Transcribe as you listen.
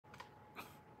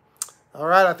All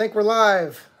right, I think we're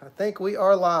live. I think we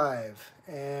are live.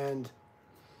 And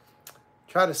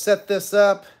try to set this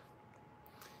up.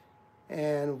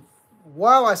 And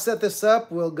while I set this up,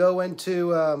 we'll go into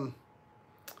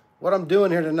what I'm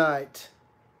doing here tonight.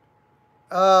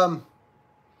 As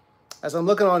I'm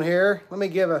looking on here, let me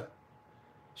give a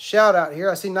shout out here.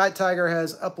 I see Night Tiger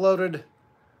has uploaded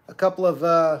a couple of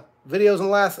videos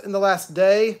in the last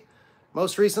day.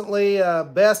 Most recently,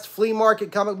 best flea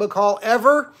market comic book haul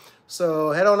ever.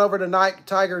 So head on over to Night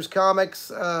Tiger's Comics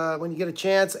when you get a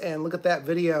chance and look at that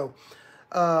video.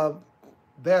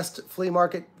 Best flea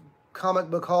market comic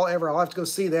book haul ever. I'll have to go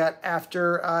see that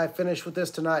after I finish with this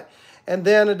tonight. And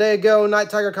then a day ago, Night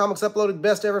Tiger Comics uploaded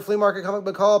best ever flea market comic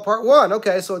book haul part 1.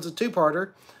 Okay, so it's a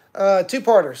two-parter.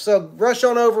 So rush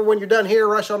on over when you're done here.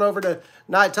 Rush on over to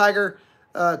Night Tiger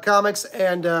Comics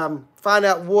and find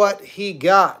out what he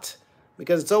got,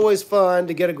 because it's always fun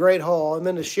to get a great haul and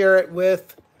then to share it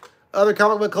with other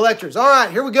comic book collectors. All right,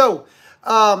 here we go.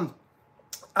 I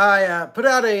put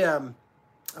out a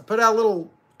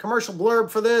little commercial blurb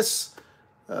for this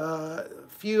a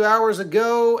few hours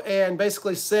ago, and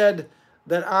basically said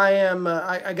that I am.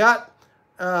 I got.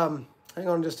 Hang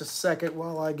on just a second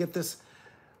while I get this.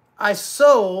 I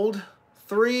sold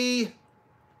 3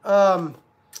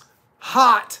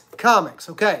 hot comics.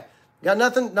 Okay, got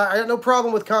nothing. I got no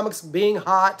problem with comics being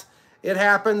hot. It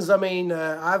happens. I mean,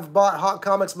 I've bought hot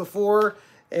comics before,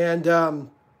 and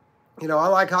you know, I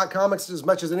like hot comics as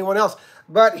much as anyone else.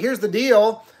 But here's the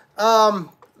deal: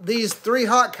 these 3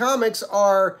 hot comics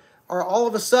are all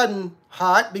of a sudden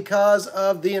hot because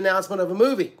of the announcement of a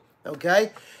movie.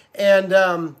 Okay, and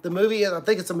the movie, I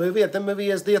think it's a movie. The movie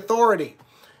is The Authority.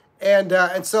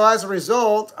 And so as a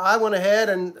result, I went ahead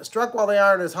and struck while the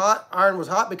iron is hot. Iron was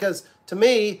hot because, to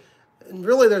me,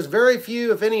 really there's very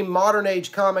few, if any, modern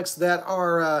age comics that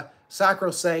are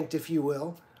sacrosanct, if you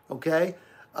will. Okay,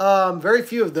 very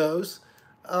few of those.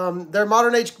 Their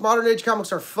modern age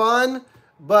comics are fun,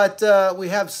 but we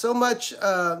have so many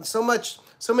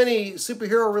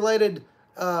superhero related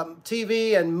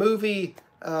TV and movie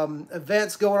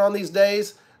events going on these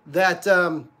days that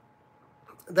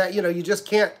that, you know, you just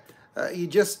can't.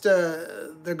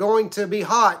 They're going to be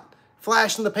hot,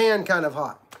 flash in the pan kind of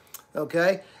hot.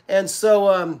 Okay, and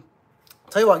so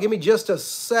tell you what, give me just a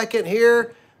second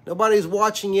here. Nobody's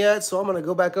watching yet, so I'm going to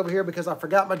go back over here because I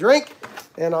forgot my drink,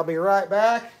 and I'll be right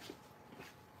back.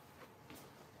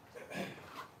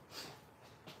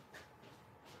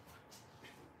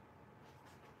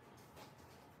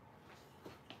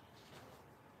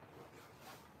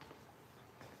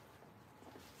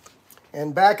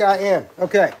 And back I am.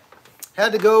 Okay.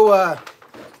 Had to go,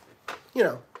 you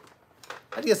know,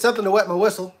 had to get something to wet my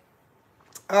whistle.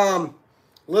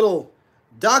 Little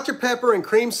Dr. Pepper and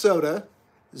cream soda,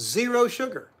 0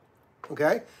 sugar.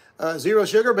 Okay? 0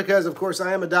 sugar because, of course,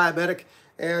 I am a diabetic.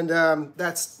 And I've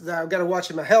got to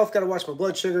watch my health, got to watch my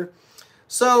blood sugar.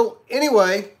 So,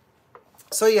 anyway,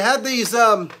 so you had these,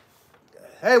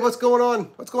 hey, what's going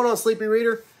on? What's going on, Sleepy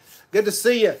Reader? Good to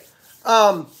see you.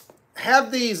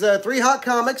 Have these 3 hot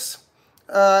comics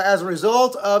as a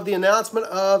result of the announcement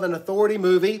of an Authority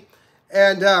movie.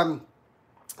 And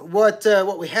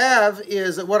what we have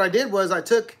is, what I did was I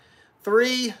took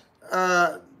 3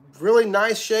 really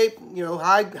nice shape, you know,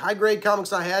 high grade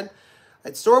comics I had. I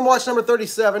had Stormwatch number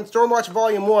 37, Stormwatch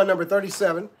Volume 1, number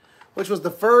 37, which was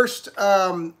the first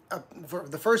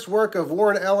work of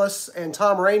Warren Ellis and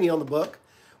Tom Rainey on the book,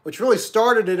 which really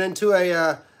started it into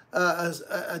a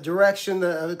direction,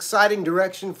 an exciting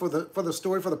direction for the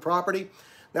story, for the property.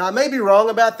 Now, I may be wrong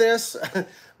about this,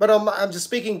 but I'm just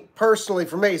speaking personally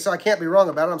for me, so I can't be wrong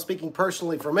about it. I'm speaking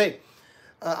personally for me.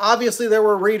 Obviously, there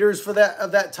were readers for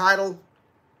that title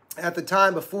at the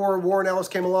time before Warren Ellis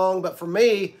came along, but for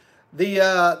me, the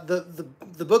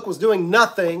book was doing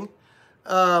nothing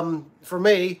for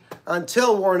me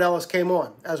until Warren Ellis came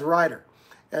on as a writer.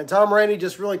 And Tom Rainey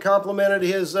just really complimented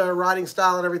his writing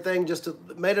style and everything,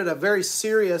 made it a very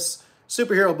serious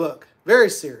superhero book. Very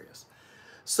serious.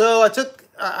 So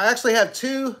I actually have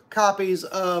 2 copies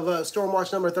of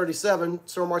Stormwatch number 37,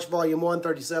 Stormwatch Volume 1,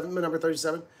 number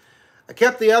 37. I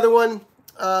kept the other one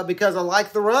because I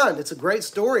like the run. It's a great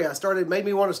story. Made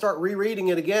me want to start rereading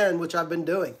it again, which I've been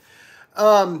doing.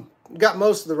 Got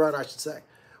most of the run, I should say.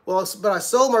 Well, but I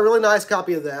sold my really nice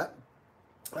copy of that.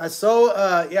 I sold,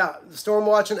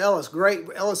 Stormwatch and Ellis. Great.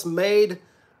 Ellis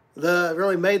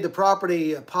really made the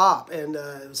property pop, and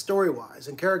story-wise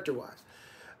and character-wise.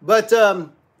 But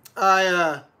so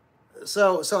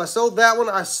I sold that one.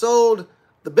 I sold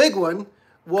the big one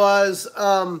was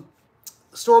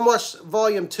Stormwatch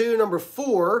Volume 2, number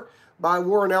 4 by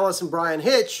Warren Ellis and Brian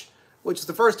Hitch, which is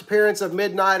the first appearance of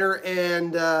Midnighter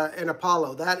and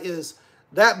Apollo.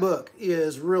 That book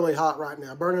is really hot right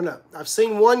now, burning up. I've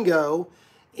seen one go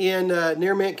in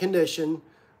near mint condition,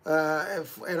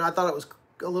 and I thought it was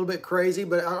a little bit crazy,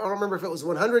 but I don't remember if it was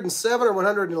 $107 or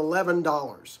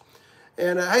 $111.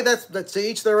 And hey, that's to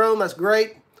each their own. That's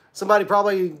great. Somebody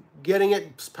probably getting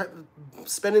it,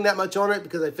 spending that much on it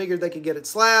because they figured they could get it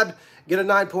slabbed, get a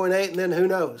 9.8, and then who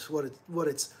knows what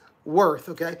it's worth.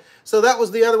 Okay, so that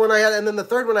was the other one I had, and then the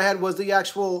third one I had was the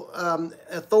actual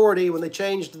Authority, when they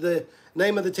changed the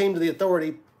name of the team to the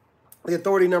Authority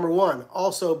 #1,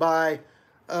 also by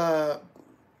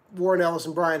Warren Ellis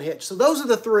and Brian Hitch. So those are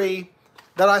the three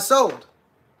that I sold.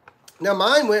 Now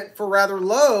mine went for rather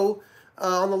low,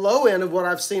 on the low end of what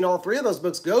I've seen all three of those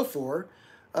books go for.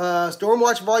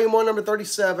 Stormwatch Volume 1, number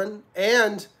 37,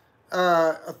 and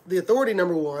the Authority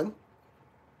 #1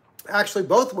 actually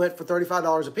both went for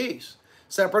 $35 a piece,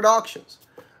 separate auctions,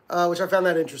 which I found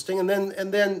that interesting. And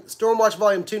then Stormwatch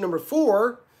Volume 2, number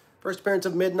 4, first appearance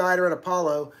of Midnighter and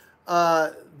Apollo,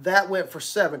 that went for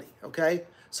 $70. Okay,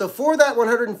 so for that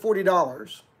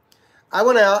 $140. I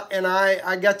went out and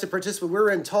I got to participate. We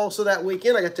were in Tulsa that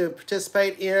weekend. I got to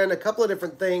participate in a couple of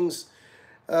different things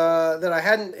that I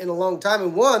hadn't in a long time,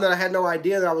 and one that I had no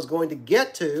idea that I was going to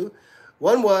get to.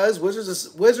 One was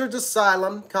Wizards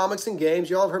Asylum Comics and Games.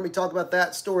 You all have heard me talk about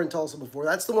that store in Tulsa before.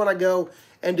 That's the one I go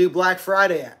and do Black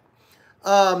Friday at,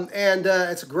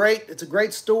 it's a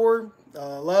great store.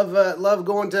 Love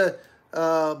going to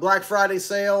Black Friday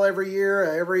sale every year,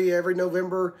 every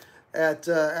November at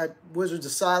Wizards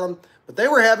Asylum. But they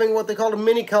were having what they called a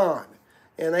mini con,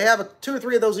 and they have 2 or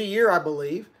 3 of those a year, I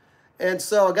believe. And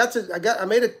so I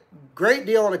made a great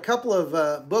deal on a couple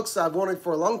of books I've wanted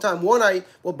for a long time.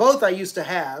 Both I used to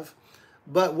have,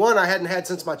 but one I hadn't had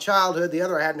since my childhood. The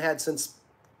other I hadn't had since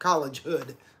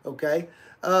collegehood. Okay,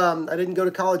 I didn't go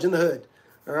to college in the hood.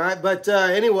 All right, but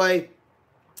anyway,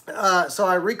 so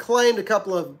I reclaimed a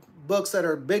couple of books that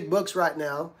are big books right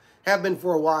now. Have been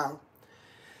for a while.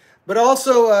 But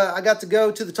also, I got to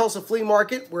go to the Tulsa Flea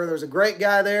Market, where there's a great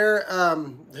guy there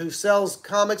who sells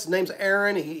comics. His name's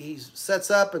Aaron. He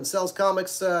sets up and sells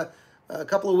comics a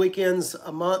couple of weekends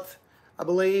a month, I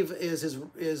believe,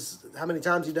 is how many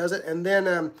times he does it. And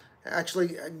then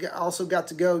actually also got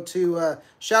to go to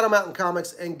Shadow Mountain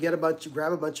Comics and grab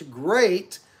a bunch of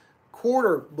great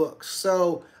quarter books.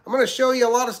 So I'm going to show you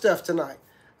a lot of stuff tonight.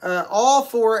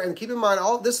 And keep in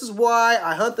mind, this is why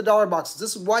I hunt the dollar boxes.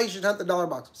 This is why you should hunt the dollar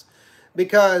boxes.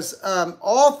 Because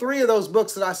all 3 of those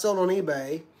books that I sold on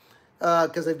eBay,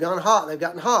 because they've gotten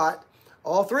hot,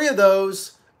 all 3 of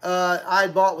those I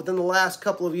bought within the last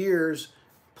couple of years,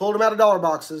 pulled them out of dollar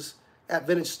boxes at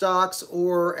Vintage Stocks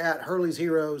or at Hurley's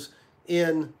Heroes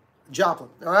in Joplin.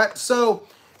 All right, so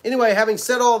anyway, having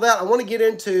said all that, I want to get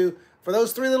into, for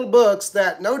those 3 little books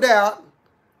that no doubt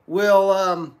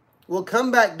will come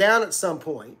back down at some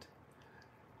point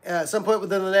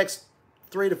within the next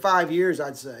 3 to 5 years,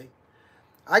 I'd say.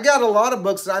 I got a lot of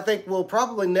books that I think will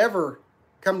probably never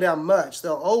come down much.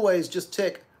 They'll always just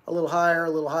tick a little higher, a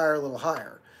little higher, a little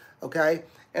higher. Okay?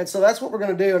 And so that's what we're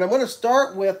going to do. And I'm going to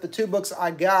start with the 2 books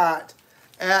I got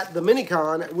at the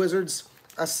Minicon at Wizards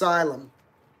Asylum.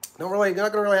 Not going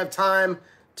to really have time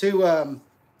to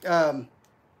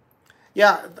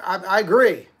yeah, I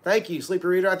agree. Thank you, Sleepy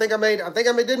Reader. I think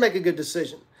I did make a good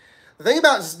decision. The thing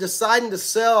about deciding to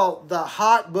sell the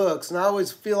hot books, and I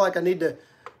always feel like I need to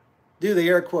do the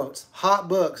air quotes, hot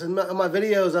books. In my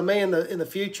videos, I may in the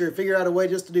future figure out a way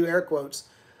just to do air quotes.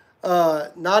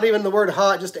 Not even the word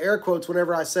hot, just air quotes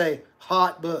whenever I say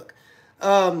hot book.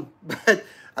 But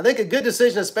I think a good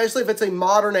decision, especially if it's a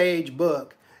modern age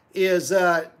book, is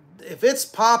if it's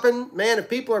popping, man, if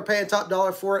people are paying top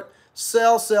dollar for it,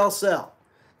 sell, sell, sell.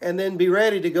 And then be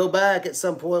ready to go back at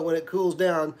some point when it cools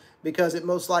down, because it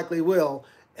most likely will,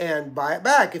 and buy it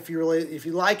back if you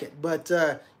like it. But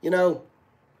you know,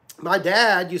 my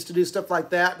dad used to do stuff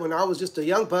like that when I was just a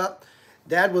young pup.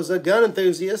 Dad was a gun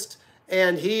enthusiast,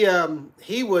 and he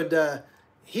would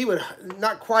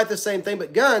not quite the same thing,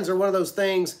 but guns are one of those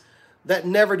things that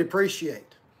never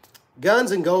depreciate.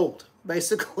 Guns and gold,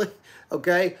 basically.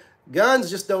 Okay, guns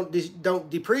just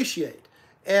don't depreciate,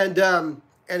 and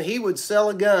he would sell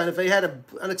a gun if they had an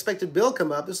unexpected bill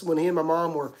come up. This is when he and my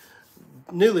mom were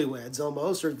newlyweds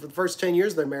almost, or for the first 10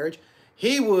 years of their marriage.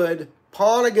 He would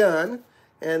pawn a gun,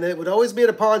 and it would always be at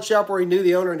a pawn shop where he knew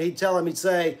the owner, and he'd tell him, he'd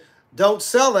say, "Don't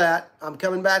sell that, I'm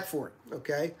coming back for it,"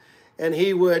 okay? And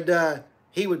he would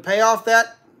pay off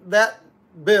that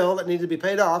bill that needed to be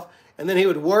paid off, and then he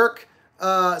would work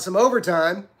some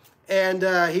overtime, and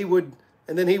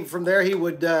from there he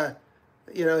would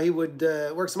he would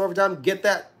work some overtime, get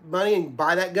that money, and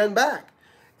buy that gun back.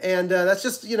 And that's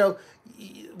just,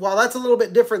 while that's a little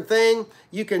bit different thing,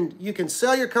 you can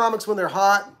sell your comics when they're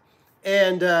hot,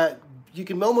 and you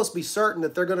can almost be certain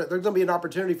that there's gonna be an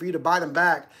opportunity for you to buy them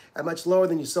back at much lower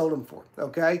than you sold them for.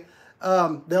 Okay,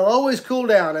 they'll always cool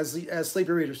down, as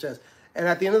Sleepy Reader says. And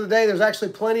at the end of the day, there's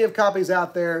actually plenty of copies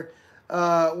out there.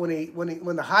 When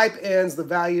the hype ends, the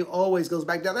value always goes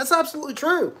back down. That's absolutely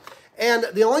true. And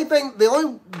the only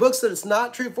books that it's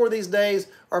not true for these days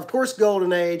are, of course,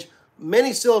 Golden Age,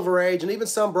 many Silver Age, and even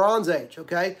some Bronze Age.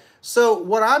 Okay, so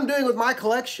what I'm doing with my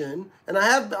collection, and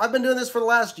I've been doing this for the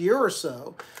last year or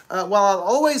so, while I'll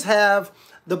always have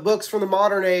the books from the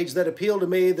Modern Age that appeal to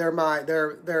me. I've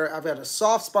got a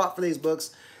soft spot for these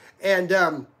books,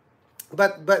 and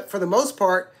but for the most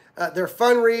part, they're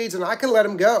fun reads, and I can let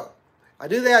them go. I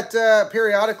do that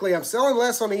periodically. I'm selling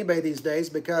less on eBay these days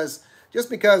because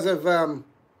of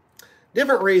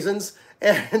different reasons,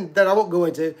 and that I won't go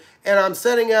into. And I'm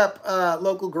setting up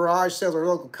local garage sales or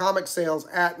local comic sales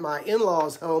at my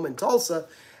in-laws' home in Tulsa.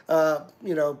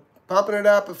 Pumping it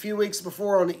up a few weeks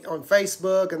before on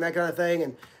Facebook and that kind of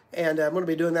thing. And I'm going to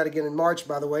be doing that again in March,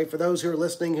 by the way. For those who are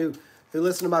listening, who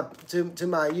listen to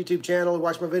my YouTube channel,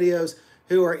 watch my videos,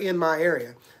 who are in my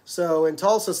area. So in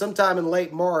Tulsa, sometime in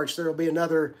late March, there will be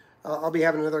another. I'll be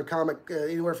having another comic,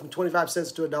 anywhere from 25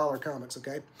 cents to $1 comics.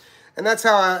 Okay, and that's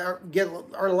how I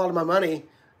earn a lot of my money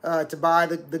to buy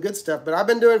the good stuff. But I've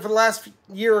been doing for the last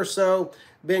year or so,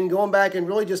 been going back and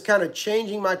really just kind of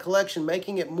changing my collection,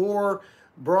 making it more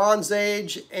Bronze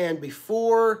Age and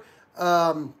before,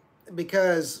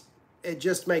 because it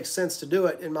just makes sense to do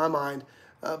it in my mind.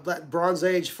 But Bronze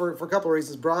Age for a couple of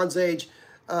reasons. Bronze Age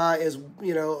is, a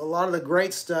lot of the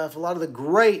great stuff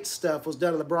was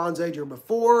done in the Bronze Age or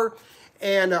before,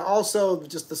 and also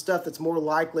just the stuff that's more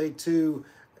likely to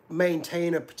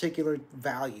maintain a particular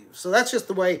value. So that's just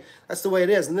the way it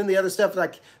is. And then the other stuff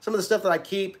some of the stuff that I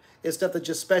keep is stuff that's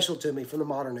just special to me from the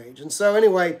Modern Age. And so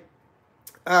anyway,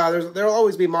 there'll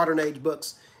always be Modern Age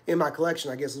books in my collection,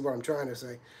 I guess is what I'm trying to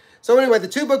say. So anyway, the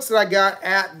two books that I got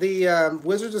at the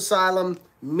Wizards Asylum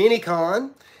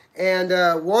Mini-Con,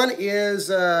 and one is,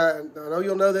 I know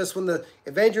you'll know this one, the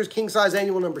Avengers King Size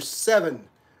Annual number 7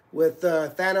 with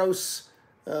Thanos,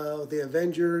 the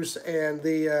Avengers, and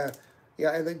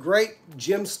the great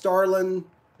Jim Starlin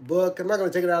book. I'm not going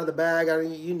to take it out of the bag.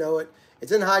 You know it.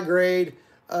 It's in high grade.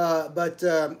 But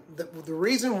the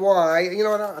reason why,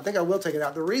 I think I will take it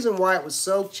out. The reason why it was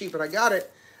so cheap, and I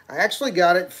actually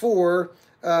got it for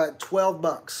 12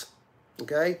 bucks.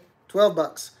 Okay, 12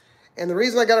 bucks. And the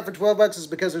reason I got it for 12 bucks is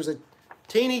because there's a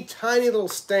teeny tiny little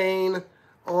stain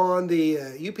on the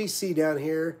UPC down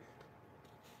here,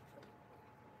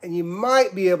 and you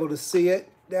might be able to see it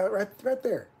down right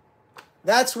there.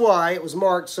 That's why it was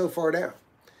marked so far down.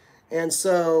 And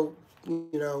so,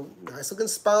 nice looking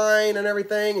spine and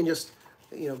everything, and just,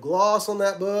 gloss on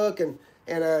that book, and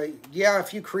yeah, a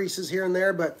few creases here and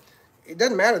there, but it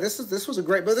doesn't matter. This was a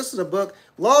great book. This is a book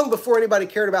long before anybody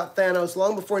cared about Thanos,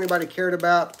 long before anybody cared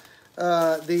about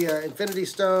the Infinity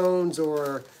Stones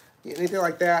or anything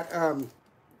like that.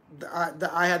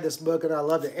 I had this book and I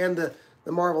loved it, and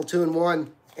the Marvel 2-in-1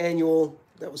 annual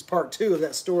that was part 2 of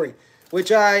that story,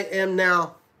 which I am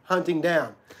now hunting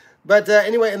down. But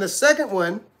anyway, and the second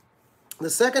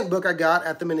book I got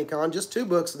at the Mini-Con, just 2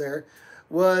 books there,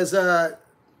 was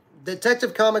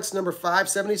Detective Comics number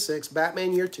 576,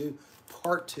 Batman Year 2,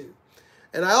 Part 2.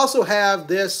 And I also have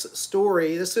this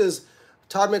story. This is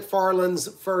Todd McFarlane's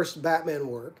first Batman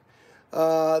work.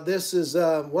 This is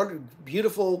one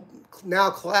beautiful, now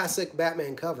classic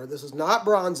Batman cover. This is not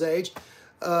Bronze Age,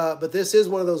 but this is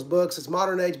one of those books. It's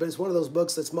Modern Age, but it's one of those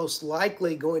books that's most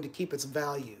likely going to keep its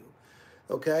value.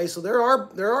 Okay, so there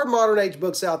are Modern Age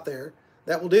books out there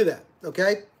that will do that.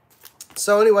 Okay,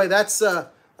 so anyway, that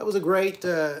was a great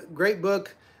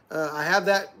book. I have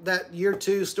that Year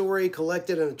 2 story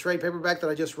collected in a trade paperback that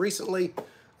I just recently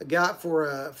got for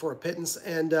a pittance,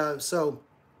 and so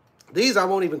these I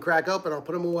won't even crack open. I'll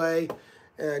put them away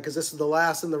because this is the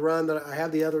last in the run that I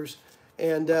have the others,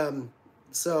 and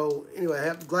so anyway,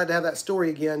 I'm glad to have that story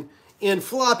again in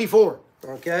floppy form.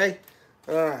 Okay,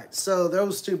 all right. So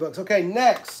those 2 books. Okay,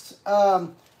 next,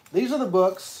 these are the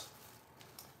books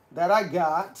that I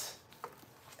got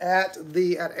at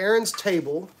Aaron's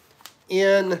table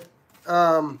in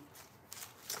at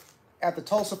the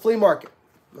Tulsa Flea Market.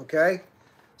 Okay,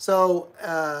 so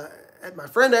at my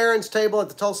friend Aaron's table at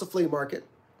the Tulsa Flea Market,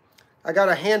 I got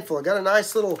a handful. I got a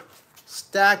nice little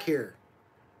stack here,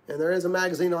 and there is a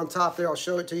magazine on top there. I'll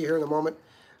show it to you here in a moment.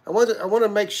 I want to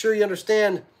make sure you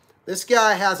understand this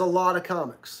guy has a lot of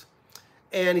comics,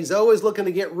 and he's always looking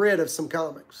to get rid of some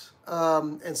comics.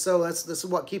 And so this is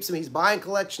what keeps him. He's buying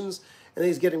collections, and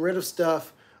he's getting rid of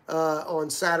stuff on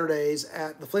Saturdays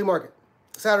at the flea market,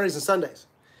 Saturdays and Sundays.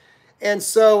 And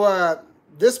so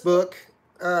this book,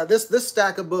 this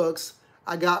stack of books,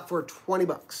 I got for 20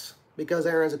 bucks because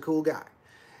Aaron's a cool guy,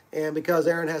 and because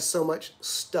Aaron has so much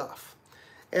stuff.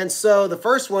 And so the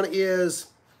first one is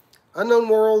Unknown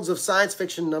Worlds of Science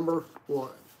Fiction #1.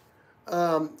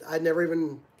 I'd never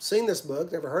even seen this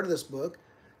book, never heard of this book.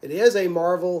 It is a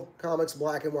Marvel Comics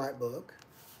black and white book,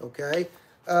 okay?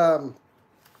 I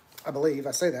believe,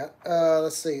 I say that.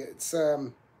 Let's see, it's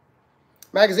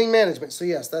Magazine Management. So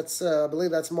yes, that's I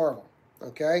believe that's Marvel,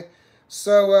 okay?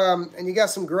 So, and you got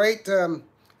some great,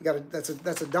 that's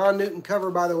a Don Newton cover,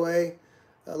 by the way.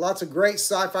 Lots of great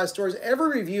sci-fi stories.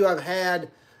 Every review I've had,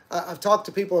 I've talked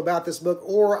to people about this book,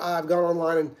 or I've gone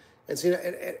online and seen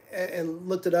it and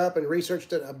looked it up and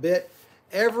researched it a bit.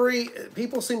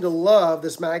 People seem to love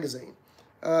this magazine.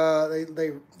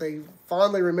 They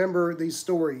fondly remember these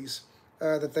stories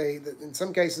that in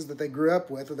some cases that they grew up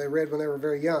with or they read when they were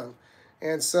very young.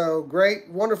 And so great,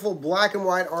 wonderful black and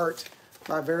white art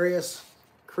by various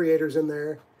creators in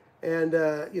there. And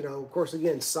you know, of course,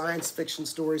 again, science fiction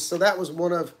stories. So that was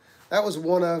one of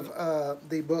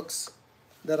the books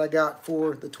that I got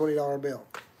for the $20 bill.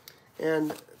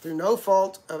 And through no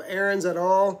fault of Aaron's at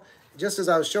all, just as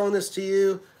I was showing this to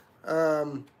you,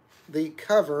 the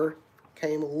cover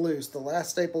came loose. The last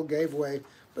staple gave way,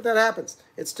 but that happens.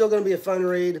 It's still going to be a fun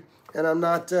read, and I'm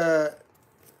not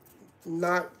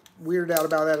weirded out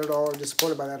about that at all or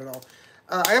disappointed by that at all.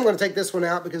 I am going to take this one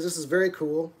out because this is very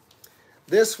cool.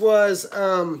 This was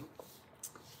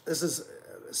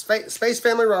Space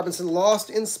Family Robinson, Lost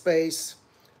in Space,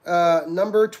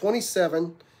 number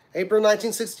 27, April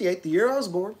 1968, the year I was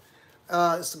born.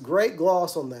 It's a great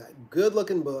gloss on that. Good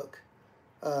looking book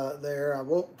there. I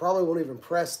probably won't even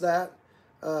press that,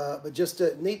 but just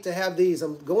neat to have these.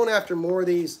 I'm going after more of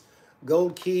these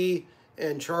Gold Key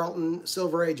and Charlton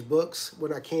Silver Age books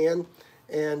when I can,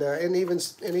 and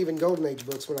even Golden Age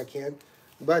books when I can.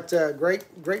 But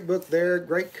great book there.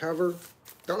 Great cover.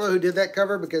 Don't know who did that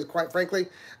cover because, quite frankly,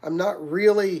 I'm not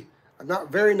very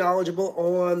knowledgeable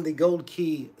on the Gold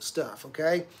Key stuff.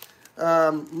 Okay.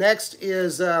 Next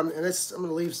is, and I'm going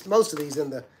to leave most of these in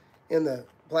the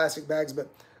plastic bags, but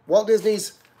Walt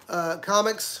Disney's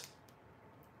comics.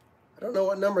 I don't know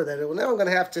what number that is. Well, now I'm going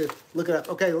to have to look it up.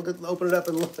 Okay, open it up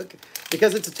and look,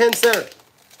 because it's a 10 center.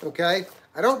 Okay,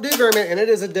 I don't do very many, and it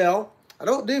is a Dell. I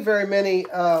don't do very many.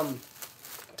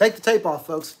 Take the tape off,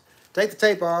 folks. Take the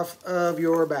tape off of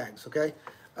your bags. Okay,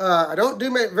 I don't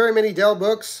do very many Dell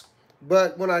books,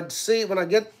 but when I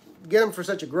get them for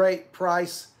such a great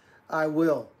price, I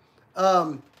will.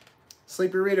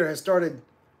 Sleepy Reader has started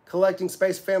collecting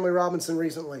Space Family Robinson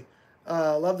recently.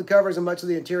 Love the covers, and much of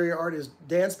the interior art is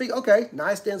Dan Spiegel. Okay,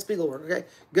 nice Dan Spiegel work. Okay,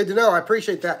 good to know. I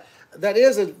appreciate that. That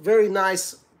is a very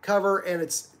nice cover, and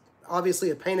it's obviously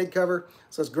a painted cover,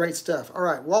 so it's great stuff. All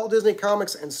right, Walt Disney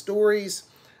Comics and Stories,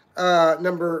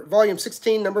 volume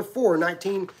 16, number 4,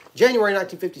 January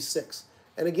 1956.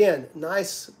 And again,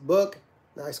 nice book,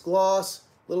 nice gloss,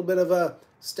 a little bit of a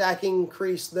stacking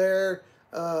crease there,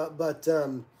 but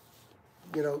you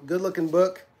know, good looking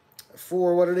book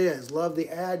for what it is. Love the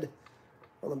ad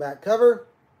on the back cover,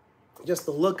 just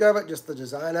the look of it, just the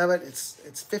design of it. It's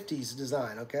 50s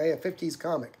design, okay, a 50s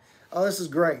comic. Oh, this is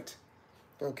great.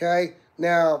 Okay,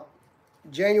 now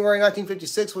January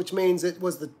 1956, which means it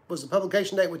was the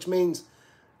publication date, which means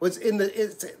it's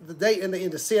the date in the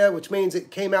indicia, which means it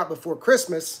came out before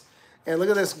Christmas. And look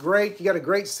at this great, you got a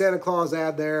great Santa Claus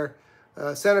ad there.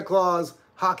 Santa Claus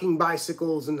hawking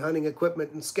bicycles and hunting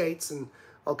equipment and skates and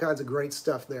all kinds of great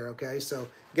stuff there, okay? So,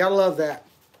 gotta love that,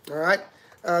 all right?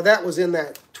 That was in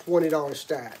that $20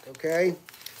 stack, okay?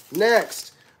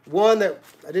 Next, one that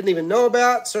I didn't even know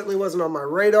about, certainly wasn't on my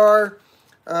radar.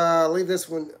 Leave this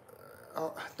one,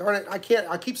 darn it, I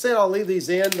keep saying I'll leave these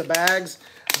in the bags,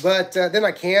 but then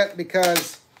I can't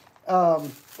because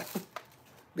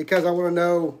because I want to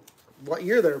know what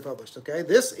year they were published, okay?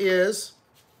 This is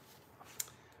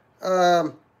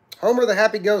Homer the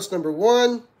Happy Ghost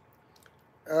 #1.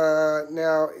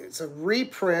 Now, it's a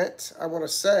reprint, I want to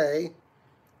say.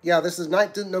 Yeah, this is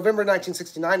November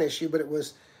 1969 issue, but it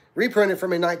was reprinted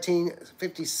from a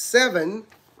 1957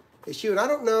 issue. And I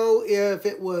don't know if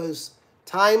it was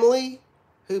Timely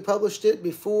who published it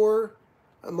before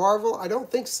Marvel. I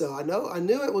don't think so. I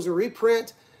knew it was a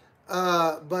reprint,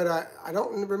 but I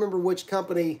don't remember which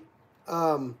company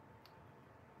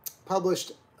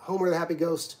published Homer the Happy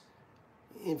Ghost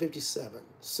in 57.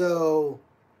 So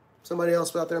somebody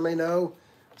else out there may know.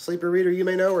 Sleeper Reader, you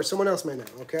may know, or someone else may know,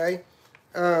 okay?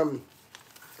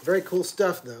 Very cool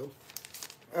stuff, though.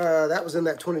 That was in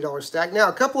that $20 stack. Now,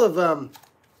 a couple of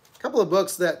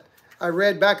books that I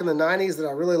read back in the 90s that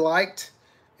I really liked,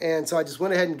 and so I just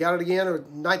went ahead and got it again, or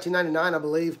 1999, I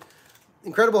believe.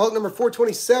 Incredible Hulk number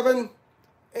 427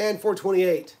 and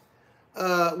 428,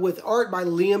 with art by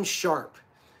Liam Sharp.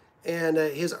 And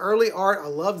his early art, I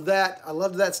loved that. I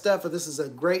loved that stuff. But this is a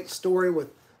great story with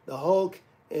the Hulk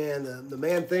and the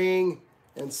Man-Thing.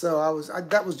 And so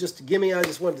that was just a gimme. I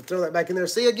just wanted to throw that back in there.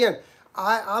 See, again,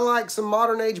 I like some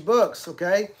modern age books,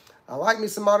 okay? I like me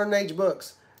some modern age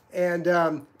books. And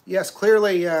yes,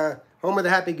 clearly Home of the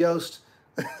Happy Ghost,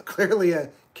 clearly a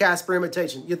Casper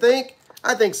imitation. You think?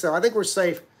 I think so. I think we're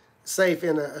safe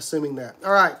in assuming that.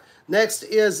 All right. Next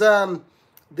is this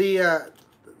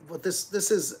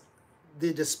is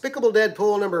the Despicable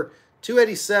Deadpool number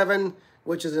 287,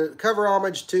 which is a cover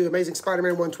homage to Amazing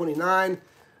Spider-Man 129.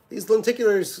 These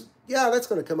lenticulars, yeah, that's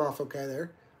going to come off okay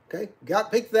there. Okay,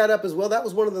 picked that up as well. That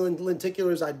was one of the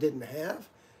lenticulars I didn't have,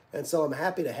 and so I'm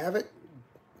happy to have it.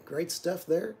 Great stuff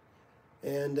there.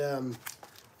 And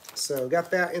so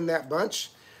got that in that bunch.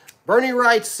 Bernie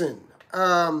Wrightson,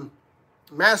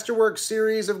 Masterwork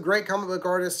series of great comic book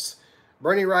artists.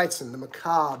 Bernie Wrightson, The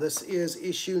Macabre. This is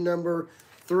issue number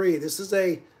 3. This is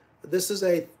a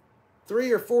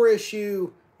 3 or 4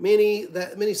 issue mini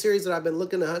series that I've been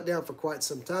looking to hunt down for quite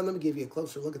some time. Let me give you a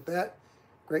closer look at that.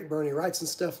 Great Bernie Wrightson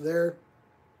stuff there.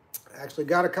 Actually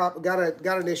got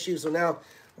an issue, so now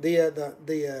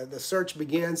the search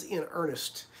begins in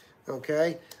earnest.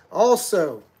 Okay.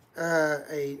 Also,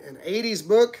 an 80s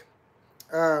book,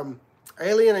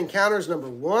 Alien Encounters number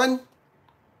 1.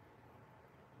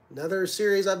 Another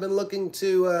series I've been looking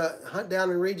to hunt down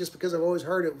and read just because I've always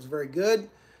heard it was very good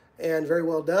and very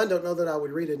well done. Don't know that I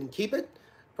would read it and keep it.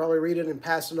 Probably read it and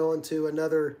pass it on to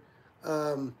another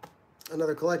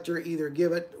collector, either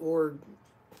give it or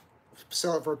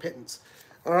sell it for a pittance.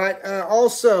 All right.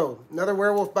 Also, another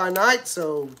Werewolf by Night.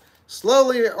 So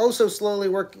slowly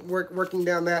working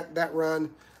down that run.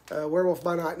 Werewolf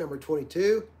by Night number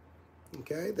 22.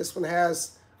 Okay. This one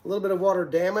has a little bit of water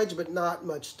damage, but not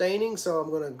much staining. So I'm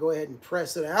going to go ahead and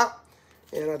press it out,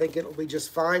 and I think it'll be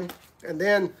just fine. And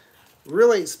then,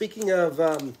 really, speaking of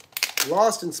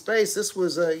Lost in Space, this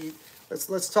was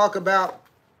let's talk about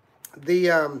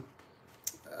the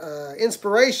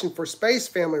inspiration for Space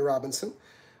Family Robinson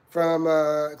from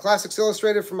Classics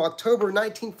Illustrated from October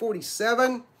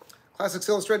 1947. Classics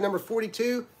Illustrated number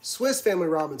 42, Swiss Family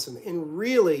Robinson in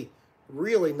really,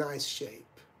 really nice shape.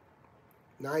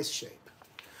 Nice shape.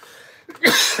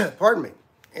 Pardon me.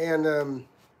 And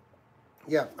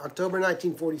yeah, October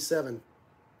 1947.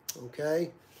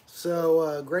 Okay,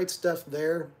 so great stuff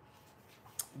there.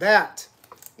 That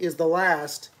is the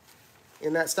last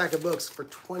in that stack of books for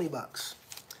 20 bucks.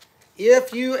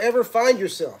 If you ever find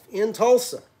yourself in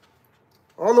Tulsa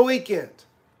on the weekend,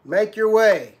 make your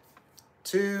way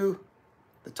to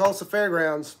the Tulsa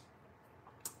Fairgrounds.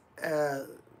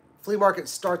 Flea market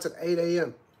starts at 8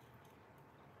 a.m.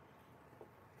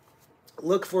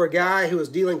 Look for a guy who is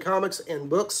dealing comics and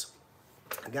books,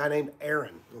 a guy named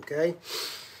Aaron, okay?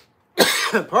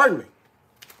 Pardon me.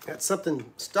 Got something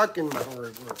stuck in my,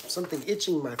 or something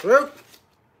itching my throat.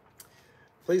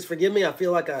 Please forgive me. I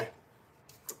feel like I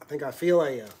think I feel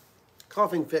a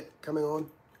coughing fit coming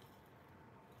on.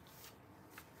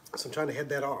 So I'm trying to head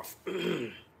that off.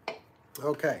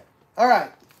 Okay. All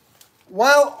right.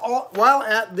 While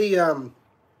at the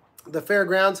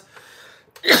fairgrounds,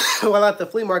 while at the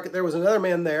flea market, there was another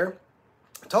man there.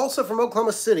 Tulsa from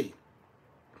Oklahoma City.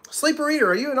 Sleeper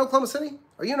Eater, are you in Oklahoma City?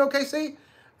 Are you in OKC?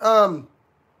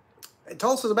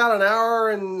 Tulsa's about an hour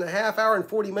and a half, hour and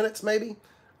 40 minutes maybe,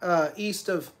 east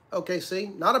of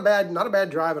OKC. Not a bad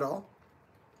drive at all.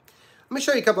 Let me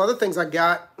show you a couple other things I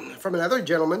got from another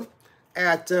gentleman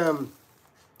at the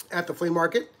flea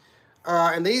market.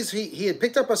 And these, he had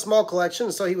picked up a small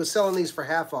collection, so he was selling these for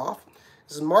half off.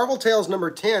 This is Marvel Tales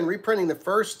number 10, reprinting the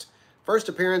first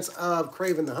appearance of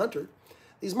Kraven the Hunter.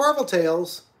 These Marvel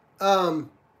Tales,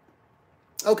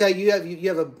 okay, you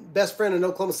have a best friend in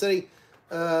Oklahoma City,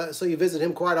 so you visit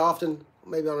him quite often,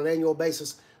 maybe on an annual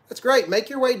basis. That's great. Make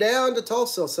your way down to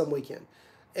Tulsa some weekend,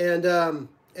 and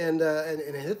hit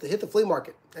the flea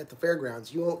market at the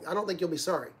fairgrounds. I don't think you'll be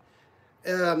sorry.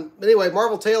 But anyway,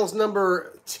 Marvel Tales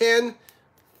number 10,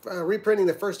 reprinting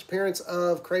the first appearance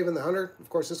of Kraven the Hunter. Of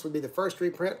course, this would be the first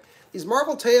reprint. These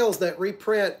Marvel Tales that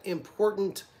reprint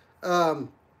important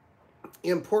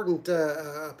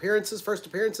appearances, first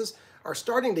appearances, are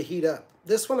starting to heat up.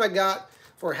 This one I got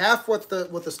for half what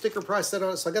the sticker price said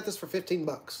on it, so I got this for 15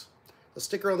 bucks. The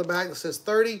sticker on the back that says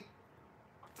 30,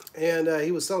 and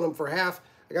he was selling them for half.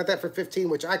 I got that for 15,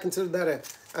 which I consider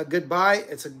that a good buy.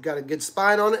 It's got a good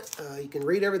spine on it. You can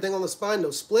read everything on the spine, no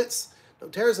splits, no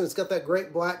tears, and it's got that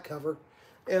great black cover.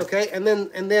 Okay, and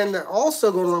then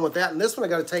also going along with that, and this one I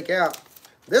got to take out.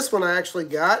 This one I actually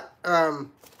got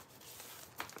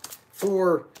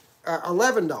for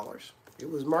 $11.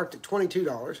 It was marked at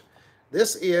 $22.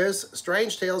 This is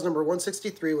Strange Tales number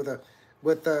 163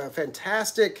 with a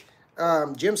fantastic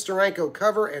Jim Steranko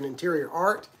cover and interior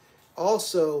art,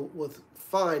 also with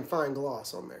fine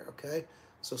gloss on there. Okay,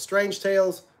 so Strange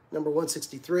Tales number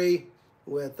 163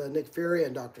 with Nick Fury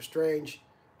and Doctor Strange,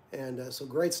 and so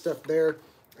great stuff there.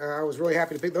 I was really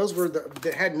happy to pick those.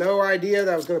 That had no idea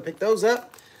that I was going to pick those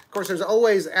up. Of course, there's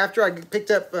always, after I picked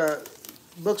up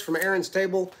books from Aaron's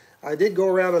Table, I did go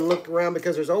around and look around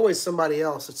because there's always somebody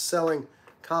else that's selling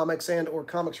comics and or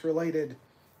comics related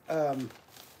goodies.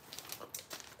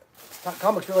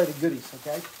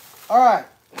 Okay, all right.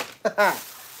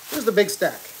 Here's the big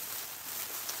stack.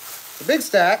 The big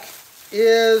stack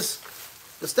is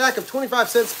the stack of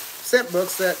 25-cent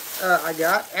books that I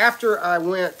got after I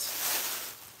went.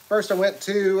 First, I went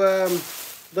to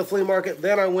the flea market.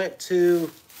 Then I went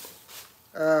to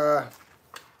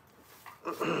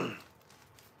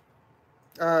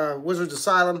Wizards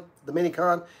Asylum, the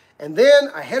Minicon. And then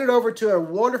I headed over to a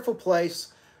wonderful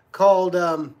place called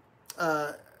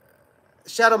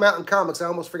Shadow Mountain Comics. I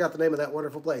almost forgot the name of that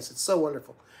wonderful place. It's so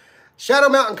wonderful. Shadow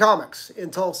Mountain Comics in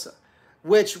Tulsa.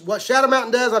 Which, what Shadow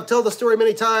Mountain does, I've told the story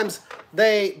many times,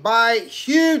 they buy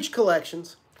huge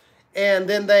collections. And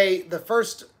then the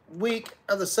first week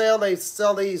of the sale, they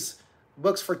sell these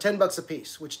books for $10 a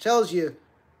piece, which tells you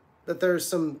that there's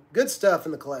some good stuff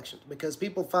in the collection because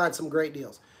people find some great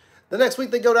deals. The next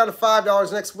week they go down to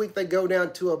 $5. Next week they go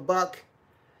down to $1,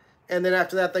 and then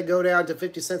after that they go down to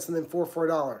 50 cents and then $4 for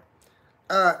 $1.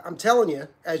 I'm telling you,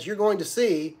 as you're going to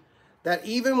see, that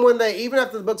even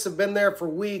after the books have been there for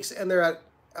weeks and they're at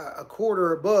a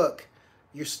quarter a book,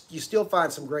 you still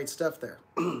find some great stuff there.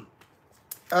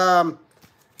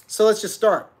 So let's just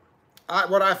start.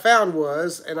 What I found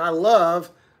was, and I love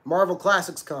Marvel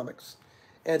Classics comics.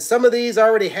 And some of these I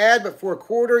already had, but for a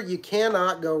quarter, you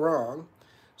cannot go wrong.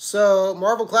 So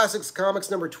Marvel Classics comics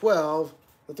number 12,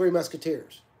 The Three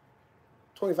Musketeers.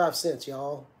 25 cents,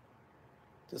 y'all.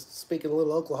 Just speaking a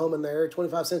little Oklahoman there.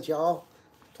 25 cents, y'all.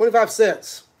 25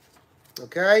 cents.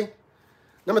 Okay?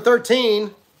 Number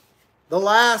 13, The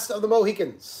Last of the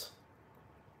Mohicans.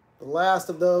 The last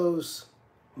of those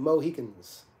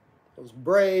Mohicans. Those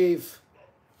brave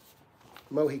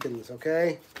Mohicans,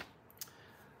 okay?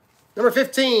 Number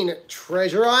 15,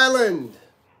 Treasure Island.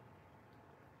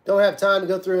 Don't have time to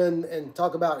go through and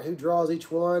talk about who draws each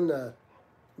one,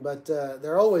 but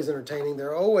they're always entertaining.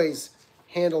 They're always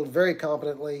handled very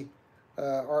competently,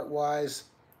 art-wise.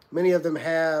 Many of them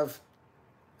have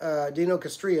Dino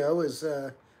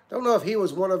Castrillo. Don't know if he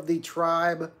was one of the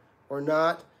tribe or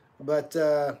not, but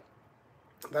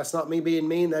that's not me being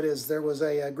mean. That is, there was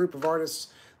a group of artists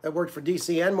that worked for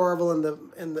DC and Marvel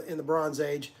in the Bronze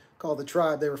Age called the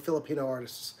Tribe. They were Filipino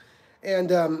artists, and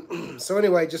so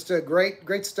anyway, just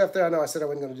great stuff there. I know I said I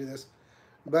wasn't going to do this,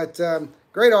 but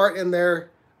great art in there.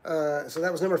 So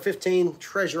that was number 15,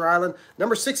 Treasure Island.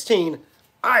 Number 16,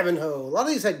 Ivanhoe. A lot of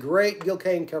these had great Gil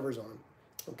Kane covers on.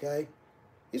 Okay,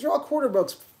 these are all quarter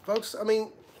books, folks. I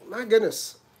mean, my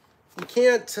goodness, you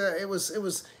can't. It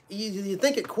was. You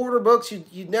think at quarter books,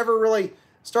 you'd never really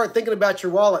start thinking about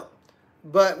your wallet.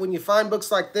 But when you find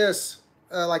books like this,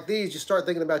 like these, you start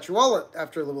thinking about your wallet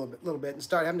after a little bit and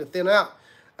start having to thin out.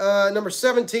 Number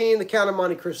 17, The Count of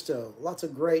Monte Cristo. Lots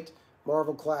of great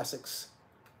Marvel Classics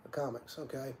comics,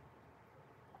 okay?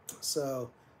 So,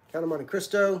 Count of Monte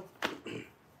Cristo.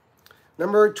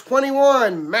 Number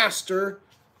 21, Master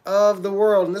of the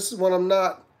World. And this is one I'm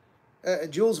not,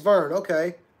 Jules Verne,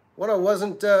 okay. One I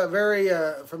wasn't very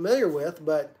familiar with,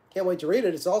 but can't wait to read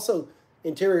it. It's also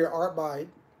interior art by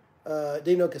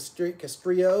Dino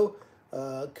Castrillo,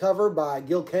 cover by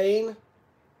Gil Kane.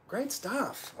 Great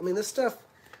stuff. I mean, this stuff,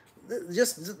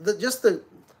 just the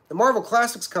Marvel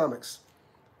Classics comics,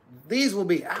 these will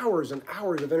be hours and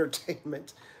hours of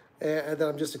entertainment that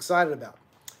I'm just excited about.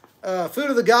 Food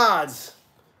of the Gods,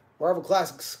 Marvel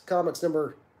Classics comics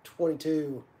number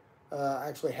 22. I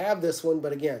actually have this one,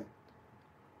 but again,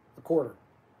 a quarter.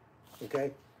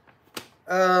 Okay.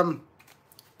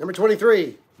 Number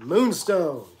 23,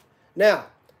 Moonstone. Now,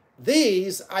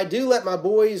 these I do let my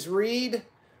boys read,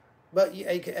 but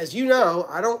as you know,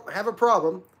 I don't have a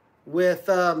problem with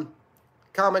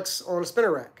comics on a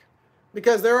spinner rack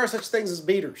because there are such things as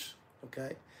beaters.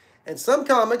 Okay. And some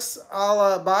comics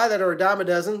I'll buy that are a dime a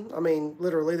dozen. I mean,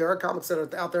 literally, there are comics that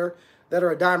are out there that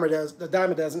are a dime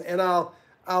a dozen, and I'll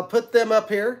I'll put them up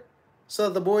here so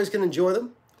the boys can enjoy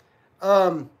them.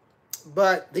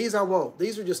 But these I won't.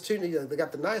 These are just too. They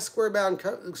got the nice square bound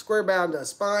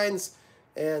spines,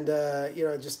 and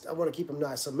just I want to keep them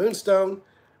nice. So Moonstone,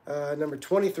 number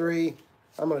 23.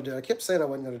 I'm gonna do it. I kept saying I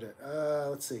wasn't gonna do it.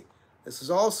 Let's see. This is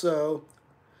also.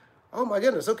 Oh my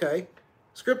goodness. Okay.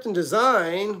 Script and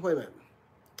design. Wait a minute.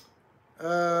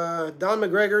 Don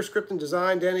McGregor, script and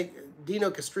design.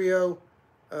 Dino Castrillo,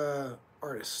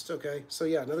 artist. Okay. So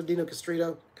yeah, another Dino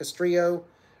Castrillo.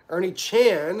 Ernie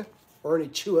Chan. Or Ernie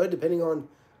Chua, depending on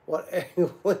what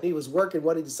when he was working,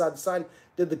 what he decided to sign,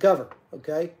 did the cover,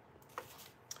 okay?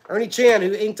 Ernie Chan,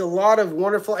 who inked a lot of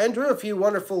wonderful, and drew a few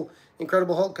wonderful,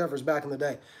 Incredible Hulk covers back in the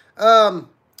day.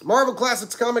 Marvel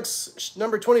Classics Comics,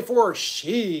 number 24,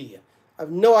 She. I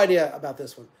have no idea about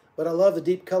this one, but I love the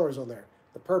deep colors on there.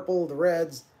 The purple, the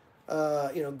reds,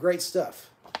 great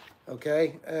stuff,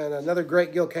 okay? And another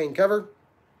great Gil Kane cover.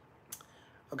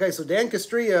 Okay, so Dan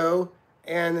Castrillo,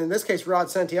 and in this case,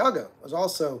 Rod Santiago was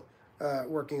also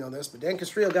working on this. But Dan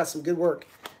Castrillo got some good work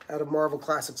out of Marvel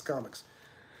Classics Comics.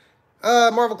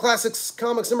 Marvel Classics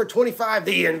Comics number 25,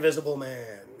 The Invisible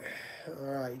Man.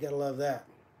 All right, you got to love that.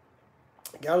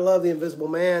 Got to love The Invisible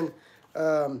Man.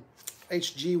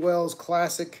 H.G. Wells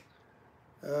classic.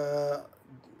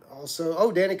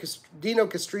 Also, Dino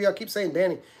Castrillo. I keep saying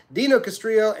Danny. Dino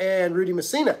Castrillo and Rudy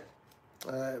Messina.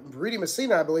 Rudy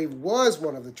Messina, I believe, was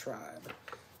one of the tribe.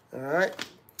 All right.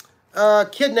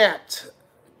 Kidnapped.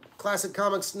 Classic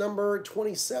Comics number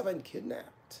 27,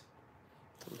 Kidnapped.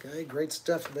 Okay, great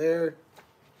stuff there.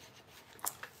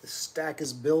 The stack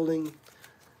is building.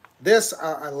 This,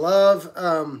 I love.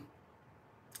 An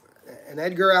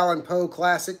Edgar Allan Poe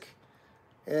classic.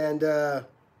 And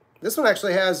this one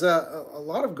actually has a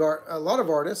lot of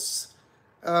artists.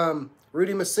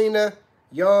 Rudy Messina,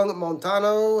 Young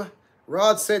Montano,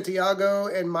 Rod Santiago,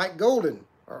 and Mike Golden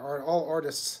are all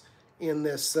artists in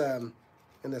this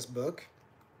book.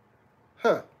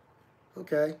 Huh.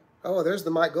 Okay. Oh, there's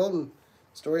the Mike Golden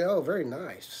story. Oh, very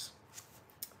nice.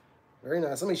 Very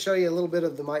nice. Let me show you a little bit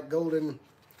of the Mike Golden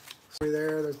story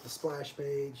there. There's the splash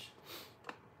page.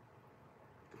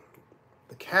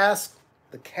 The cask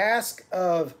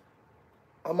of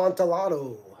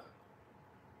Amontillado.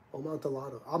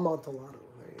 Amontillado.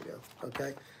 There you go.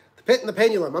 Okay. The Pit and the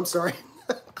Pendulum. I'm sorry.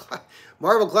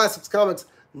 Marvel Classics Comics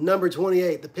number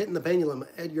 28. The Pit and the Pendulum.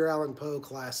 Edgar Allan Poe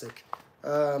classic.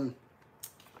 Man,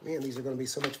 these are going to be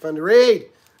so much fun to read.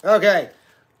 Okay.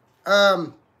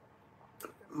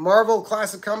 Marvel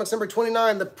Classic Comics number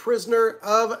 29. The Prisoner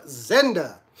of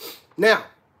Zenda. Now,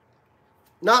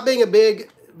 not being a big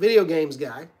video games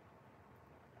guy,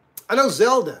 I know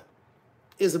Zelda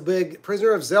is a big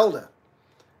Prisoner of Zelda.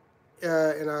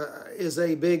 Is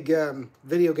a big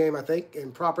video game, I think,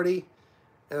 and property.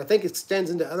 And I think it extends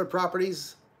into other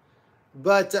properties.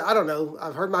 But I don't know.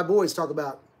 I've heard my boys talk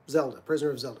about Zelda,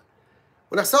 Prisoner of Zelda.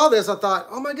 When I saw this, I thought,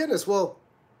 oh my goodness, well,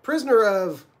 Prisoner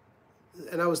of,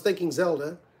 and I was thinking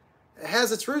Zelda,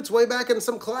 has its roots way back in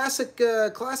some classic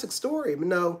story. But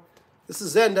no, this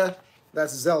is Zenda,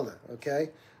 that's Zelda, okay?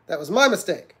 That was my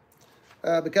mistake,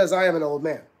 because I am an old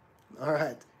man. All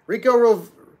right. Rico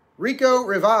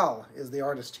Rival is the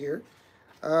artist here.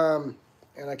 And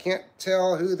I can't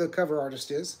tell who the cover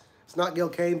artist is. It's not Gil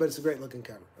Kane, but it's a great looking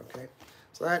cover, okay?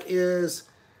 So that is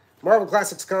Marvel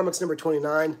Classics Comics number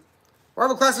 29.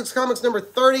 Marvel Classics Comics number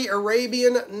 30,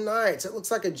 Arabian Nights. It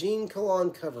looks like a Gene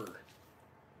Colan cover.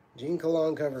 Gene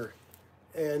Colan cover.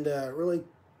 And really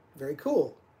very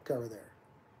cool cover there.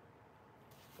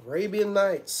 Arabian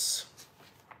Nights.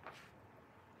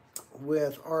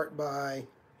 With art by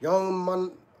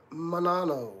Young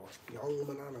Manano.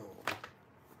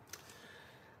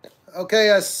 Okay,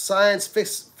 a science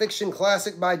fiction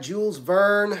classic by Jules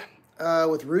Verne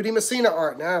with Rudy Messina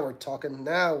art. Now we're talking.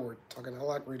 I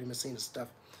like Rudy Messina stuff.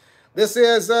 This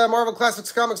is Marvel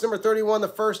Classics Comics number 31, The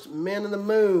First Men in the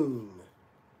Moon.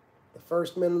 The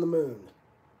First Men in the Moon.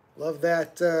 Love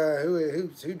that.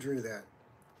 Who drew that?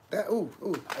 Ooh,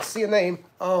 I see a name.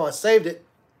 Oh, I saved it.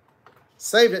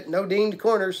 Saved it. No dinged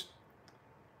corners.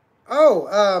 Oh,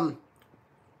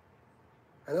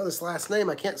 I know this last name.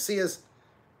 I can't see his.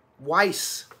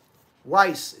 Weiss.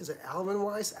 Is it Alvin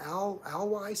Weiss? Al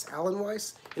Weiss? Alan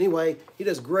Weiss? Anyway, he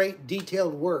does great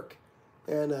detailed work.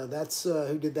 And that's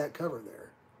who did that cover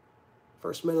there.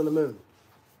 First Men on the Moon.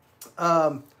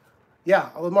 Yeah,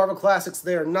 all the Marvel Classics,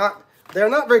 they're not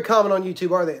very common on YouTube,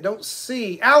 are they? I don't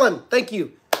see. Alan, thank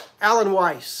you. Alan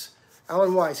Weiss.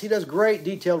 He does great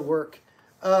detailed work.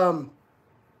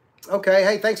 Okay,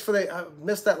 hey, thanks for the,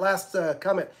 missed that last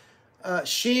comment.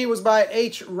 She was by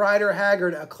H. Rider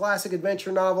Haggard, a classic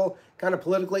adventure novel, kind of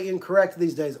politically incorrect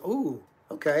these days. Ooh,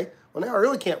 Okay, well now I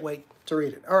really can't wait to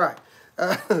read it. All right,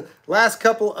 last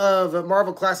couple of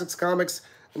Marvel Classics comics.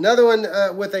 Another one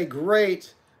with a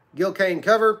great Gil Kane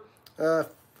cover. The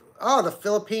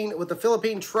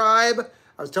Philippine tribe.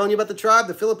 I was telling you about the tribe.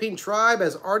 The Philippine tribe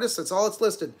as artists. That's all it's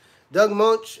listed. Doug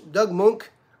Munk.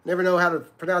 Never know how to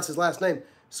pronounce his last name.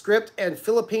 Script and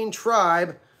Philippine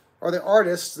tribe are the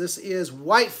artists. This is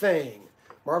White Fang.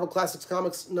 Marvel Classics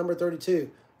Comics number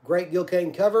 32. Great Gil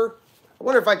Kane cover. I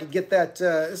wonder if I could get that.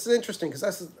 This is interesting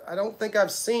because I don't think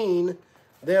I've seen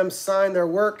them sign their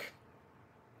work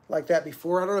like that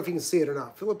before. I don't know if you can see it or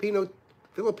not.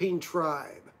 Philippine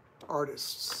tribe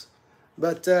artists.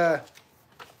 But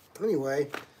anyway,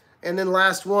 and then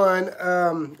last one,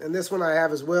 and this one I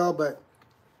have as well, but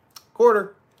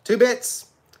quarter, 2 bits.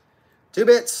 2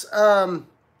 bits.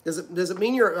 Does it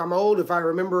mean I'm old if I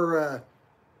remember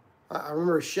I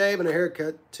remember a shave and a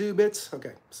haircut? 2 bits?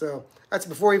 Okay, so that's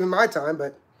before even my time,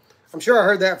 but I'm sure I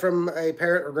heard that from a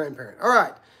parent or grandparent. All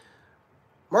right.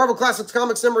 Marvel Classics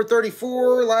Comics number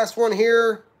 34. Last one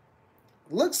here.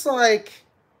 Looks like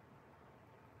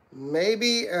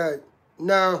maybe,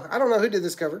 no, I don't know who did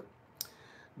this cover,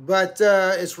 but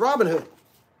it's Robin Hood.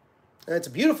 And it's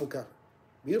a beautiful cover.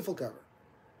 Beautiful cover.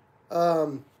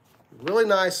 Really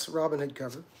nice Robin Hood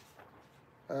cover.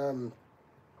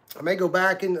 I may go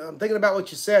back and I'm thinking about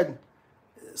what you said,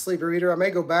 Sleepy Reader. I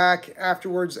may go back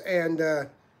afterwards and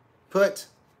put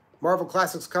Marvel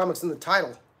Classics Comics in the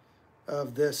title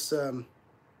of this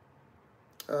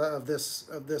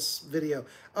video.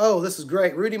 Oh, this is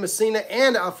great. Rudy Messina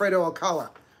and Alfredo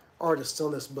Alcala, artists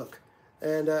on this book.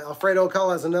 And Alfredo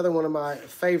Alcala is another one of my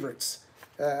favorites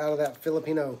out of that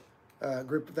Filipino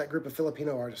group of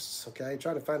Filipino artists. Okay,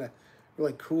 trying to find a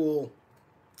really cool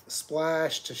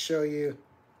splash to show you.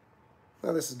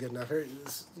 Oh, this is good enough. Here,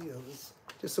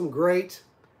 just some great.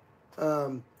 I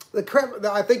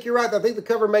think you're right. I think the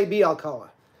cover may be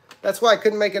Alcala. That's why I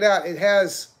couldn't make it out. It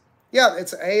has, yeah,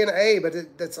 it's A and A,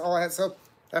 but that's all I had. So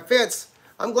that fits.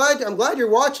 I'm glad you're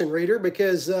watching, reader,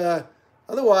 because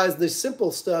otherwise the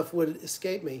simple stuff would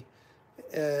escape me.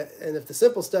 And if the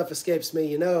simple stuff escapes me,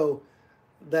 you know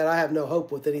that I have no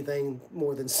hope with anything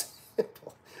more than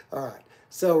simple. All right.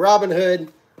 So Robin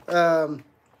Hood,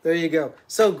 there you go.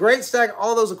 So great stack,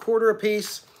 all those a quarter a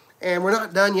piece, and we're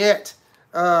not done yet.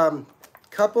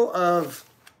 Couple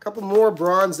more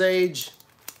Bronze Age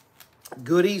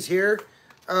goodies here.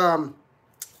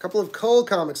 Couple of Cole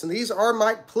comics, and these are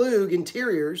Mike Plug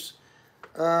interiors.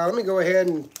 Let me go ahead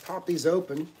and pop these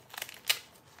open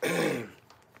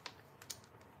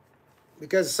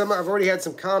because I've already had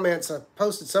some comments. I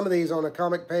posted some of these on a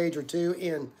comic page or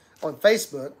two on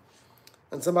Facebook.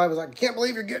 And somebody was like, I can't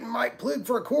believe you're getting Mike Plug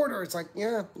for a quarter. It's like,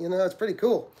 yeah, it's pretty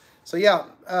cool. So yeah,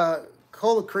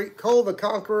 Cole the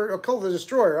Conqueror, or Cole the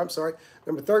Destroyer, I'm sorry,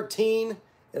 number 13.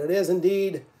 And it is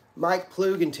indeed Mike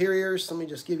Plug interiors. Let me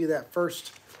just give you that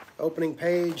first opening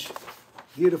page.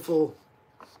 Beautiful,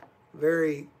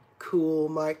 very cool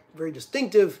very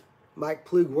distinctive Mike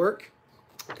Plug work.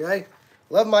 Okay,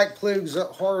 love Mike Plug's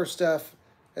horror stuff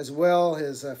as well.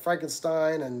 His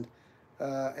Frankenstein and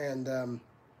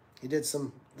he did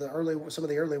some of the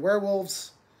early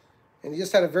werewolves, and he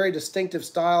just had a very distinctive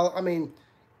style. I mean,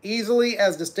 easily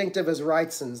as distinctive as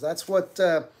Wrightson's. That's what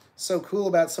so cool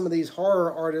about some of these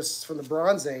horror artists from the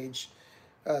Bronze Age.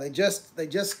 They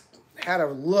just had a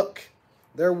look.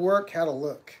 Their work had a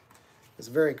look. It's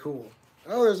very cool.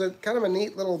 Oh, there's a kind of a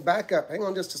neat little backup. Hang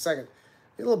on just a second.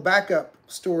 A little backup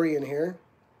story in here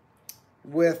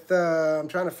with I'm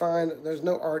trying to find. There's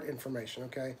no art information.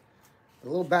 Okay. A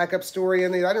little backup story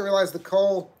in there. I didn't realize the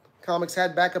Cole comics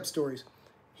had backup stories.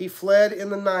 He Fled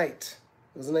in the Night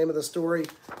was the name of the story.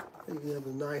 You have a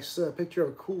nice picture of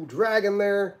a cool dragon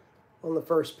there on the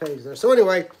first page there. So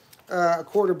anyway, a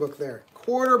quarter book there.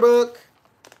 Quarter book.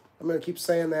 I'm going to keep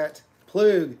saying that.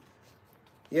 Plug.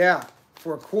 Yeah,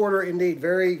 for a quarter indeed.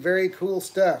 Very, very cool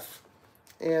stuff.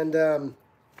 And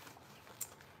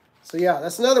so yeah,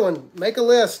 that's another one. Make a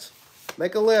list.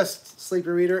 Make a list, Sleepy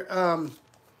Reader.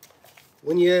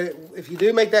 If you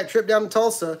do make that trip down to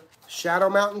Tulsa, Shadow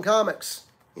Mountain Comics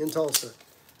in Tulsa.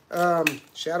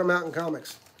 Shadow Mountain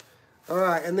Comics. All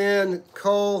right, and then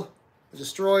Cole the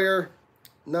Destroyer,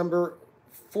 number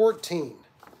 14.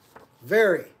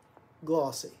 Very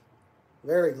glossy,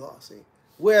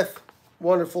 with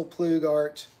wonderful Plug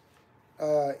art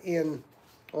in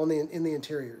the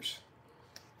interiors.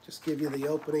 Just give you the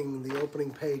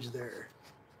opening page there,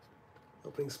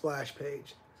 opening splash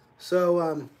page.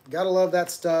 So, gotta love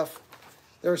that stuff.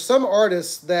 There are some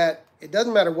artists that it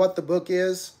doesn't matter what the book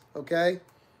is, okay?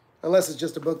 Unless it's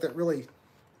just a book that really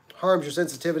harms your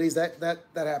sensitivities. That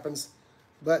happens.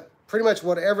 But pretty much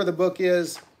whatever the book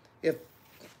is, if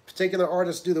particular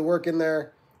artists do the work in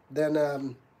there,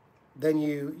 then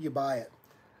you buy it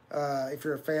if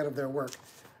you're a fan of their work.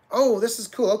 Oh, this is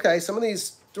cool. Okay, some of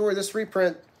these stories, this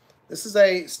reprint, this is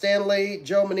a Stan Lee,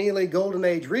 Joe Maneely Golden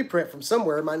Age reprint from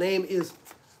somewhere. My name is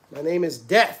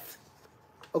Death.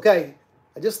 Okay,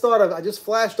 I just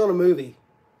flashed on a movie.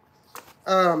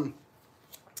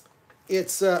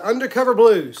 It's Undercover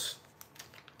Blues.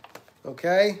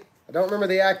 Okay, I don't remember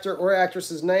the actor or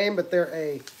actress's name, but they're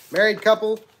a married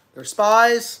couple. They're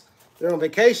spies. They're on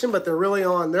vacation, but they're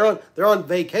on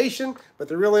vacation, but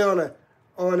they're really on a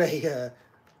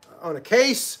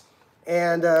case.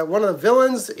 And one of the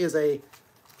villains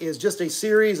is just a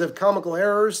series of comical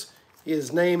errors.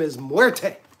 His name is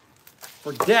Muerte,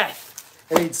 for death,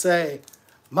 and he'd say,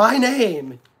 "My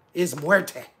name is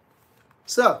Muerte."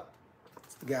 So,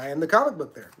 it's the guy in the comic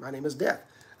book there. My name is Death.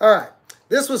 All right,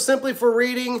 this was simply for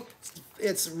reading.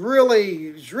 It's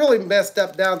really messed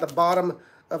up down at the bottom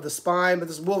of the spine, but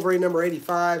this is Wolverine number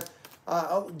 85.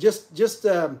 Just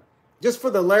for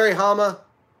the Larry Hama,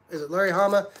 is it Larry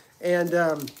Hama and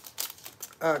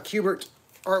Kubert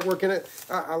artwork in it.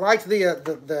 I liked the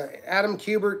Adam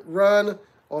Kubert run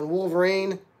on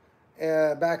Wolverine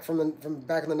back from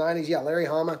back in the 90s. Yeah, Larry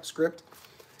Hama script.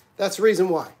 That's the reason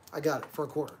why I got it for a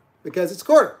quarter, because it's a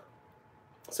quarter.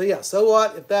 So yeah, so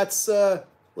what if that's a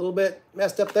little bit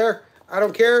messed up there? I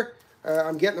don't care.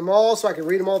 I'm getting them all so I can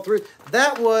read them all through.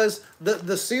 That was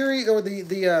the series, or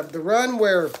the run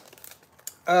where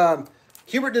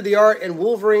Kubert did the art and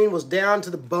Wolverine was down to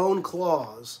the bone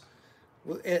claws,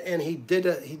 and he did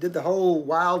the whole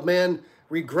wild man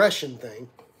regression thing.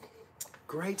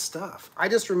 Great stuff. I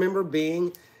just remember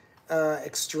being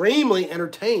extremely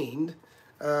entertained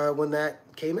when that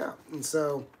came out, and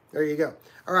so there you go.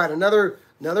 All right, another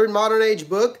modern age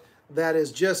book that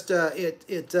is just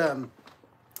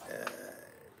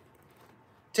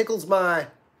tickles my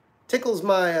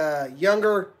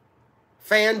younger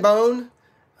fan bone.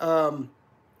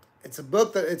 It's a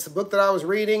book that I was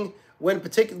reading when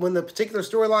the particular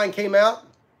storyline came out.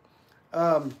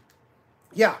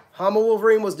 Yeah, Hama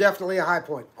Wolverine was definitely a high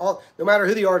point. No matter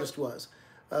who the artist was,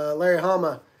 Larry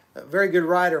Hama, a very good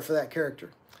writer for that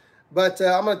character. But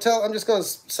I'm just going to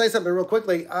say something real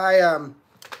quickly.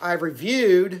 I've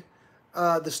reviewed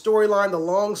the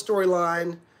long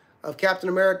storyline of Captain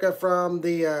America from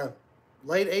the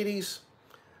late 80s,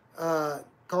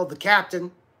 called The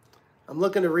Captain. I'm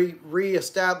looking to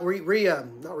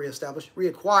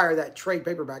reacquire that trade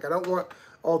paperback. I don't want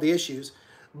all the issues.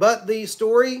 But the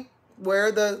story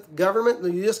where the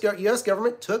U.S.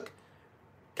 government took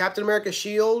Captain America's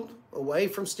shield away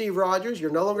from Steve Rogers.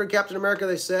 You're no longer Captain America,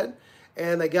 they said.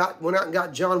 And they went out and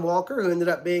got John Walker, who ended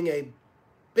up being a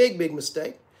big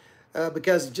mistake.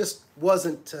 Because it just he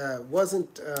wasn't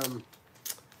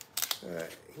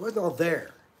all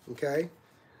there, okay?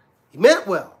 He meant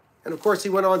well, and of course he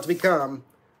went on to become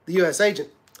the U.S. agent.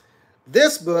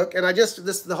 This book, and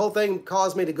the whole thing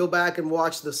caused me to go back and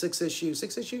watch the six issue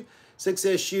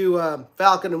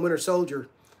Falcon and Winter Soldier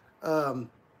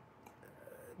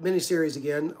miniseries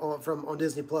again on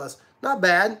Disney Plus. Not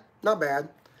bad.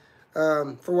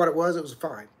 For what it was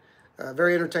fine.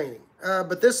 Very entertaining.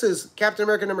 But this is Captain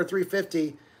America number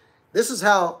 350. This is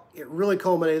how it really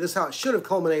culminated. This is how it should have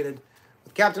culminated,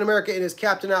 with Captain America in his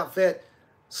captain outfit,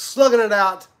 slugging it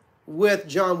out with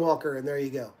John Walker. And there you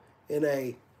go. In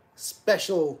a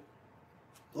special,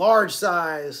 large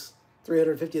size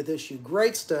 350th issue.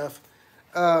 Great stuff.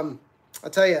 I'll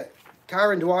tell you,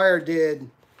 Kyron Dwyer did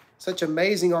such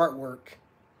amazing artwork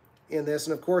in this.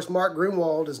 And of course, Mark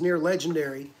Grunwald is near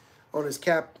legendary on his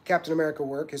Captain America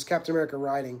work, his Captain America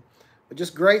writing. But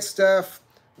just great stuff.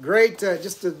 Great,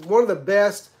 one of the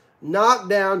best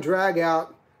knockdown,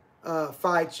 drag-out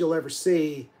fights you'll ever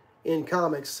see in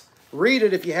comics. Read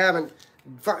it if you haven't.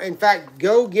 In fact,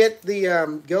 go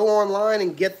online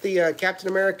and get the Captain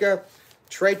America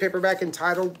trade paperback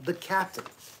entitled The Captain,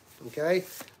 okay?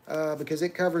 Because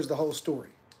it covers the whole story.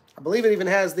 I believe it even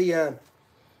has the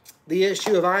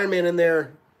issue of Iron Man in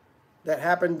there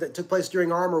that took place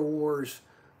during Armor Wars,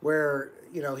 where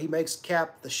he makes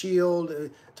Cap the shield.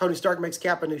 Tony Stark makes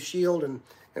Cap a new shield, and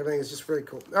everything is just very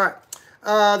cool. All right,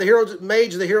 the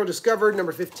Mage of the Hero Discovered,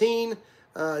 number 15.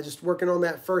 Just working on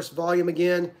that first volume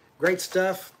again. Great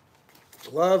stuff.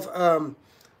 Love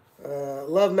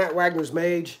Matt Wagner's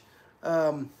Mage.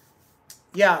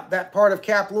 Yeah, that part of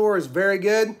Cap lore is very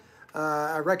good.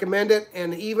 I recommend it,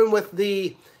 and even with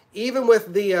the TV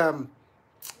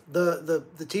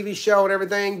show and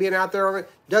everything being out there on it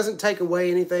doesn't take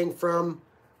away anything from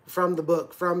the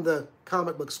book, from the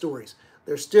comic book stories.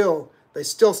 They still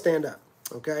stand up.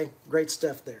 Okay, great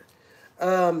stuff there.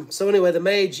 So anyway, the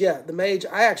Mage, yeah, the Mage,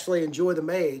 I actually enjoy the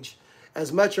Mage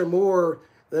as much or more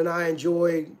than I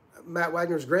enjoy Matt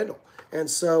Wagner's Grendel. And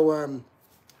so,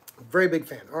 very big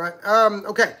fan. All right,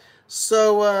 okay.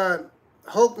 So,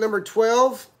 Hulk number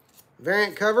 12,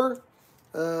 variant cover.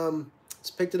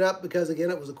 Just picked it up because,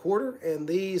 again, it was a quarter. And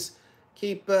these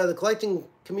keep, the collecting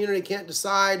community can't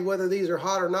decide whether these are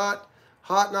hot or not.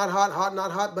 Hot, not hot, hot,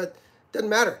 not hot, but it doesn't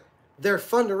matter. They're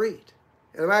fun to read.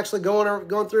 And I'm actually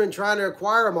going through and trying to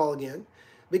acquire them all again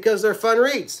because they're fun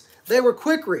reads. They were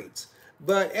quick reads.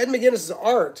 But Ed McGuinness's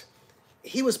art,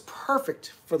 he was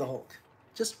perfect for the Hulk.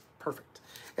 Just perfect.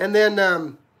 And then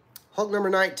Hulk number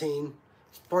 19,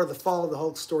 part of the Fall of the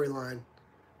Hulk storyline.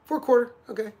 4-quarter.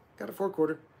 Okay, got a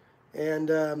 4-quarter.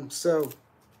 And so,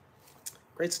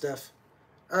 great stuff.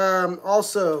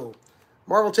 Also,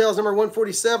 Marvel Tales number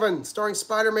 147, starring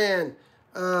Spider-Man,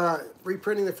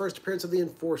 reprinting the first appearance of the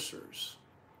Enforcers.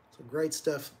 So great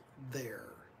stuff there.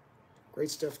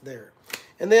 Great stuff there.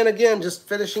 And then again, just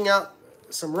finishing out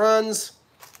some runs.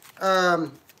 I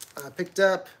picked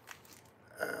up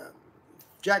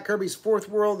Jack Kirby's Fourth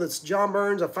World. That's John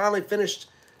Burns. I finally finished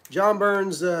John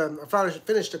Burns. I finally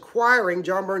finished acquiring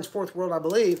John Burns' Fourth World, I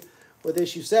believe, with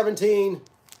issue 17,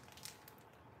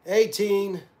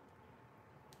 18,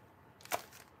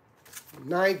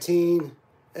 19,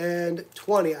 and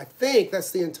 20. I think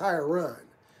that's the entire run.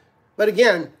 But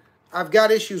again, I've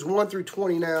got issues 1 through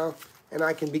 20 now, and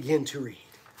I can begin to read.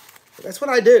 That's what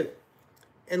I do.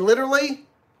 And literally,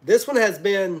 this one has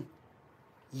been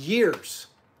years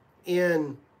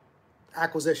in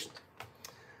acquisition.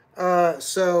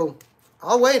 So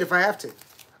I'll wait if I have to.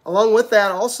 Along with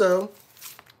that, also,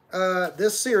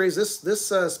 this series,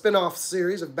 this spin-off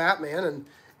series of Batman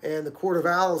and the Court of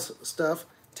Owls stuff,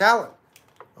 Talon.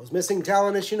 I was missing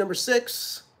Talon issue number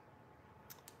 6,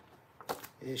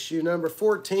 issue number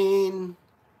 14,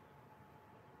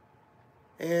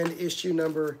 and issue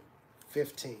number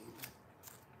 15.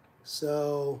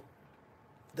 So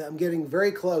I'm getting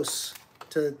very close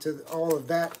to all of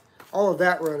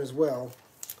that run as well.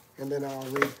 And then I'll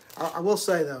read. I will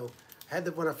say though,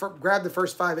 when I grabbed the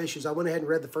first 5 issues, I went ahead and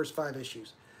read the first 5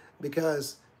 issues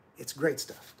because it's great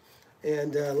stuff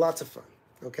and lots of fun.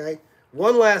 Okay,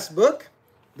 one last book.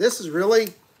 This was really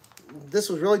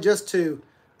just to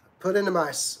put into my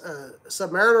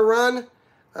Submariner run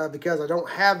because I don't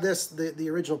have the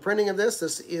original printing of this.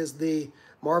 This is the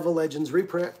Marvel Legends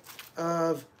reprint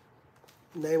of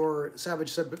Namor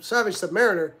Savage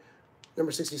Submariner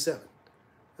number 67.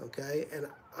 Okay, and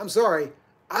I'm sorry,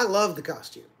 I love the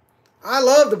costume. I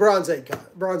love the Bronze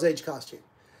Age costume.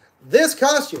 This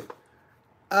costume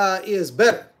is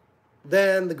better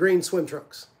than the green swim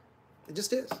trunks. It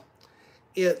just is.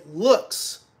 It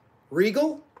looks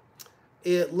regal.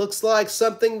 It looks like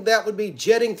something that would be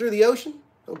jetting through the ocean.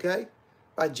 Okay,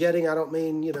 by jetting I don't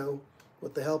mean, you know,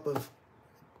 with the help of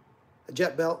a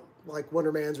jet belt like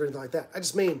Wonder Man's or anything like that. I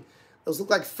just mean those look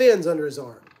like fins under his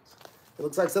arms. It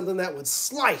looks like something that would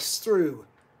slice through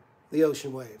the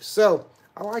ocean waves. So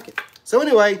I like it. So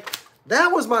anyway,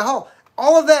 that was my haul.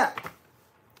 All of that,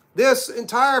 this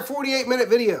entire 48-minute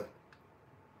video,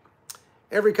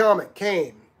 every comic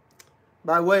came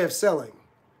by way of selling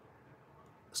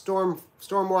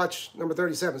Stormwatch number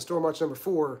 37, Stormwatch number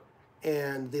 4,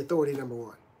 and The Authority number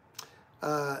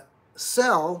 1.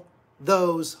 Sell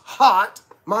those hot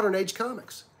modern age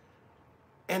comics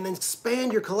and then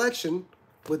expand your collection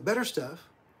with better stuff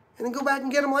and then go back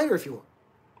and get them later if you want.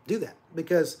 Do that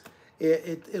because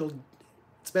it's the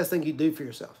best thing you do for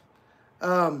yourself.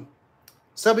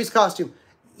 Subby's costume.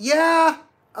 Yeah,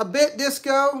 a bit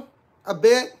disco, a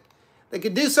bit. They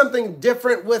could do something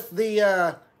different with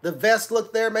the vest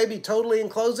look there. Maybe totally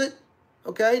enclose it.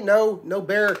 Okay, no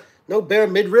bare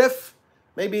midriff.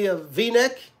 Maybe a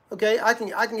V-neck. Okay, I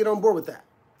can get on board with that.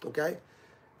 Okay,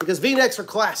 because V-necks are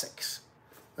classics.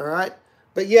 All right,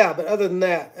 but other than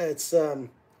that, it's I'm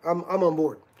on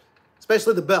board,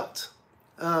 especially the belt.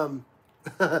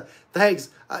 Thanks.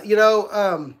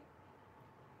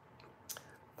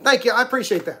 Thank you. I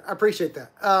appreciate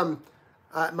that.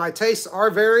 My tastes are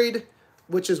varied,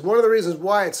 which is one of the reasons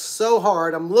why it's so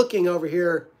hard. I'm looking over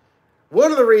here.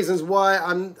 One of the reasons why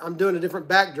I'm doing a different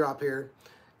backdrop here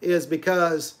is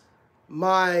because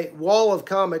my wall of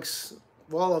comic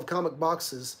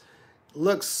boxes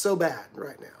looks so bad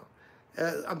right now.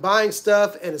 I'm buying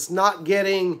stuff and it's not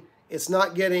getting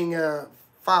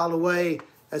filed away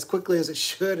as quickly as it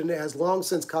should, and it has long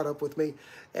since caught up with me.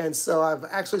 And so I've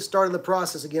actually started the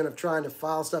process again of trying to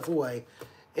file stuff away,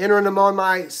 entering them on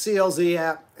my CLZ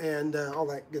app and all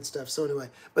that good stuff. So anyway,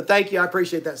 but thank you. I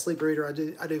appreciate that, Sleep Reader.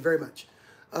 I do very much.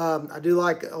 I do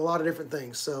like a lot of different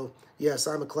things. So yes,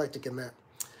 I'm eclectic in that.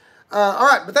 All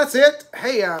right, but that's it.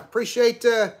 Hey, I appreciate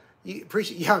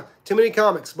yeah, too many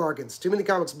comics bargains. Too many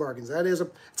comics bargains.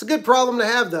 It's a good problem to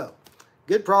have though.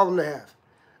 Good problem to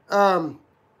have.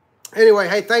 Anyway,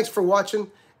 hey, thanks for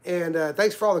watching, and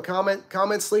thanks for all the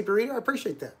comments, Sleepy Reader. I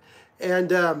appreciate that.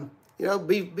 And you know,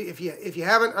 if you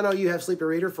haven't, I know you have Sleepy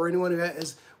Reader. For anyone who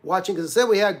is watching, because I said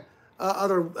we had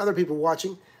other people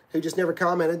watching who just never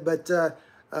commented. But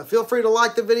feel free to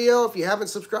like the video. If you haven't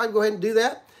subscribed, go ahead and do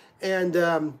that, and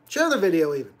share the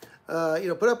video even. You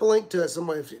know, put up a link to it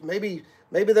somewhere. Maybe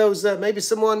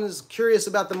someone is curious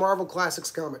about the Marvel Classics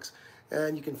comics,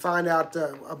 and you can find out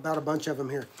about a bunch of them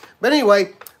here. But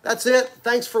anyway, that's it.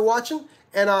 Thanks for watching,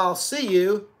 and I'll see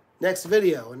you next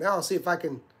video. And now I'll see if I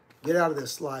can get out of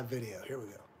this live video. Here we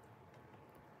go.